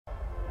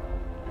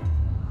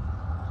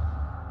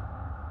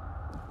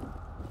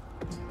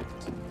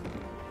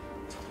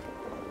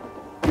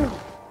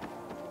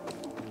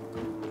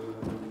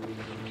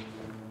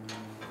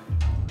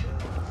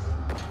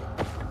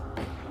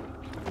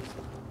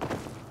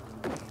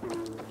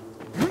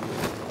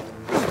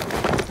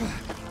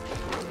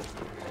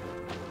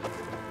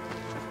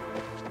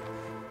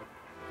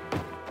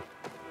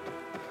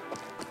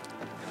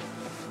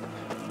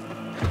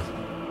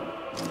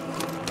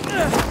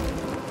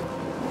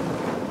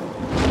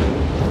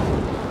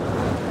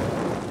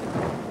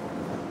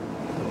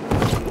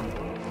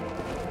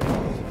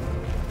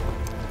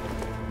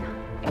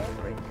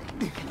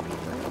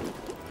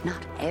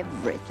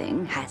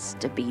everything has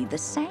to be the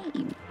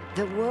same.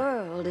 The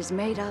world is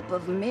made up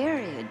of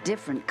myriad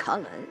different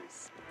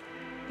colors.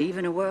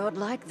 Even a world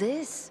like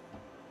this.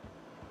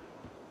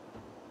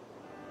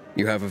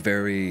 You have a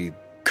very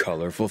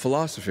colorful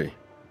philosophy.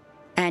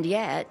 And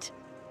yet,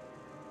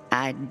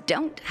 I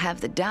don't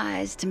have the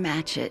dyes to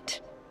match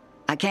it.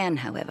 I can,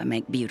 however,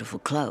 make beautiful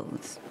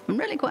clothes. I'm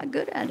really quite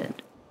good at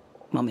it.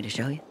 Want me to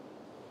show you?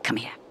 Come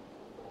here.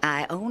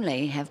 I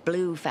only have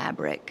blue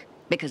fabric,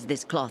 because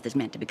this cloth is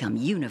meant to become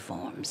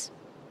uniforms.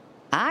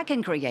 I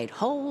can create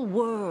whole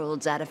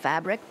worlds out of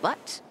fabric,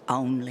 but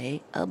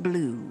only a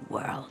blue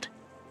world.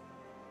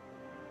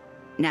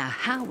 Now,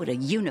 how would a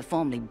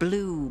uniformly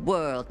blue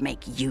world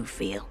make you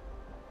feel?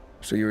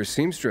 So you're a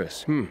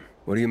seamstress.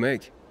 What do you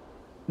make?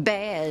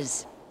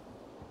 Bears.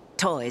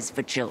 Toys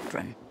for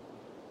children.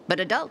 But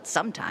adults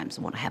sometimes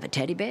want to have a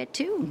teddy bear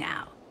too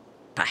now.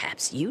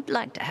 Perhaps you'd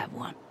like to have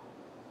one.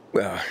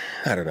 Well,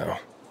 I don't know.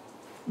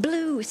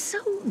 Blue is so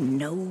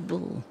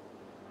noble.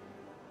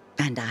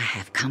 And I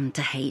have come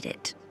to hate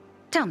it.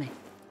 Tell me,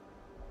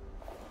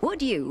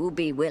 would you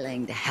be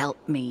willing to help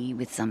me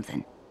with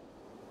something?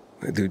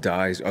 Do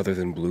dyes other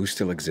than blue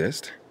still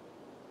exist?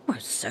 Well,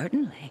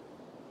 certainly.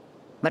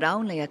 But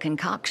only a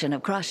concoction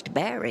of crushed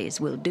berries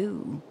will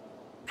do.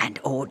 And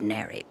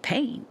ordinary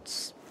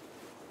paints.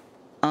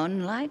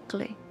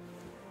 Unlikely.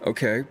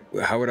 Okay,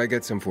 how would I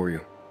get some for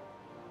you?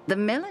 The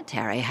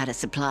military had a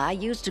supply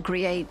used to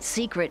create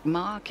secret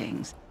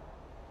markings.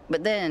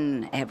 But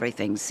then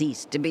everything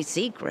ceased to be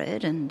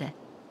secret and...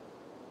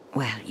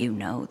 well, you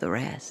know the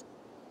rest.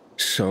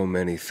 So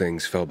many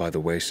things fell by the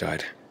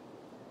wayside.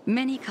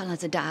 Many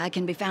colors of dye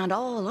can be found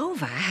all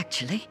over,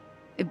 actually.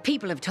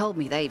 People have told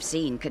me they've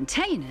seen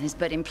containers,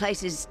 but in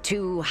places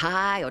too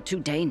high or too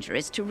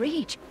dangerous to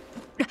reach.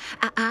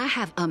 I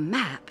have a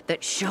map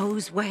that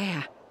shows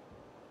where.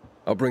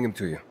 I'll bring him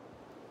to you.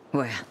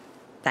 Well,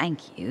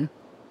 thank you.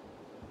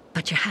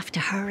 But you have to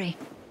hurry.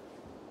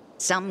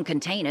 Some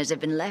containers have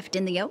been left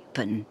in the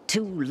open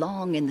too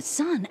long in the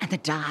sun, and the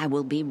dye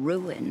will be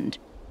ruined.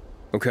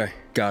 Okay,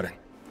 got it.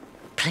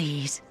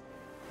 Please,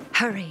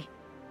 hurry.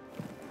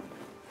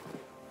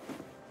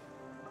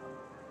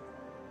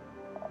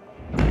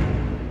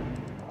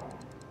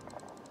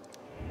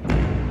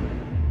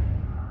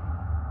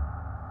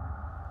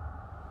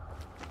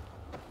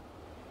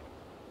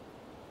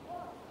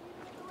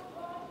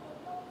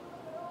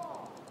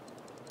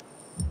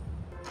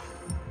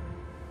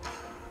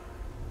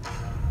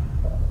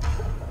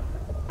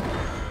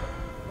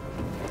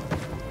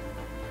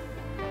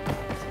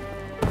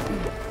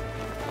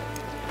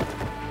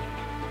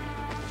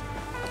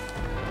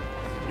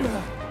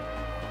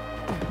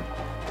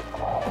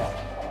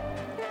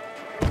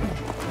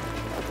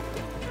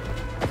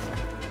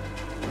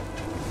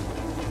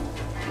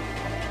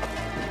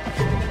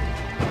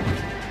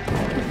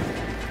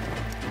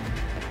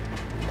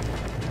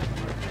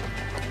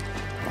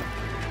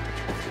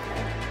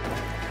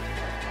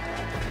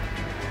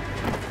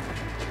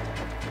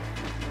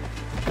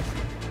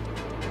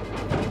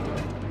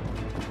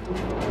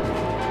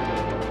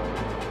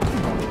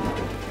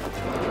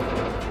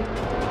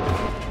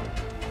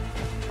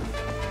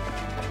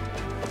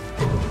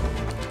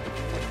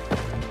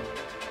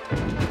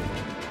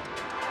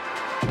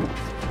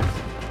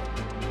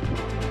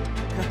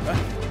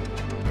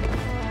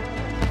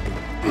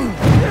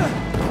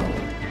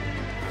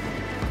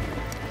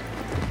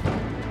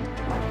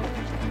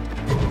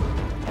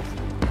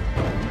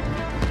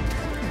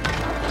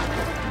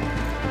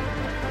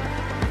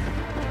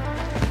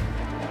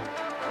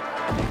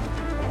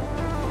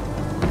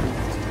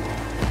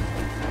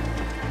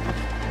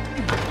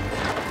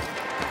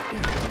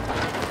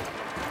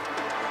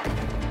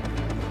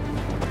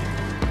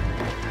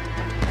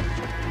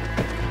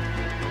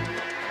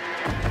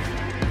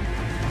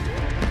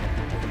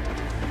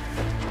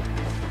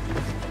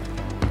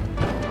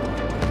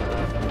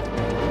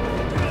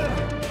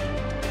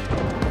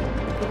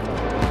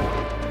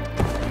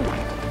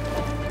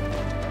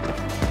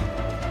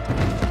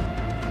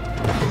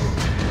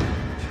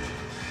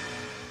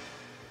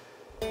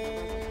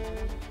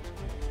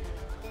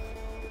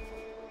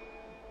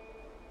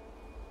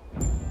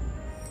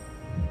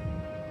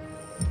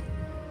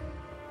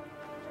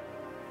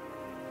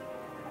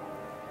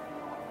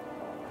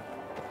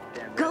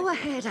 Go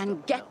ahead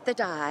and get the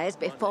dyes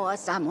before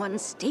someone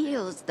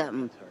steals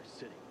them.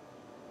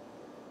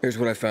 Here's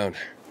what I found.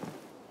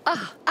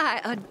 Oh,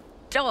 I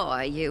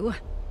adore you.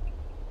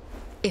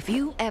 If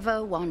you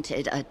ever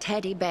wanted a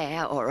teddy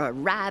bear or a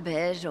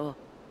rabbit or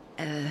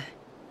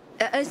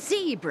a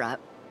zebra,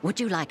 would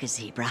you like a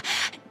zebra?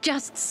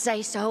 Just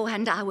say so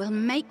and I will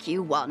make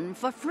you one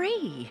for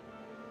free.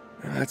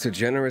 That's a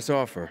generous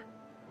offer.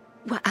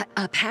 Well,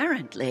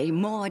 apparently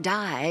more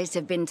dyes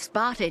have been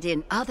spotted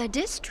in other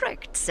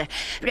districts.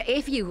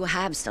 If you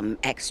have some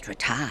extra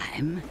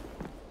time.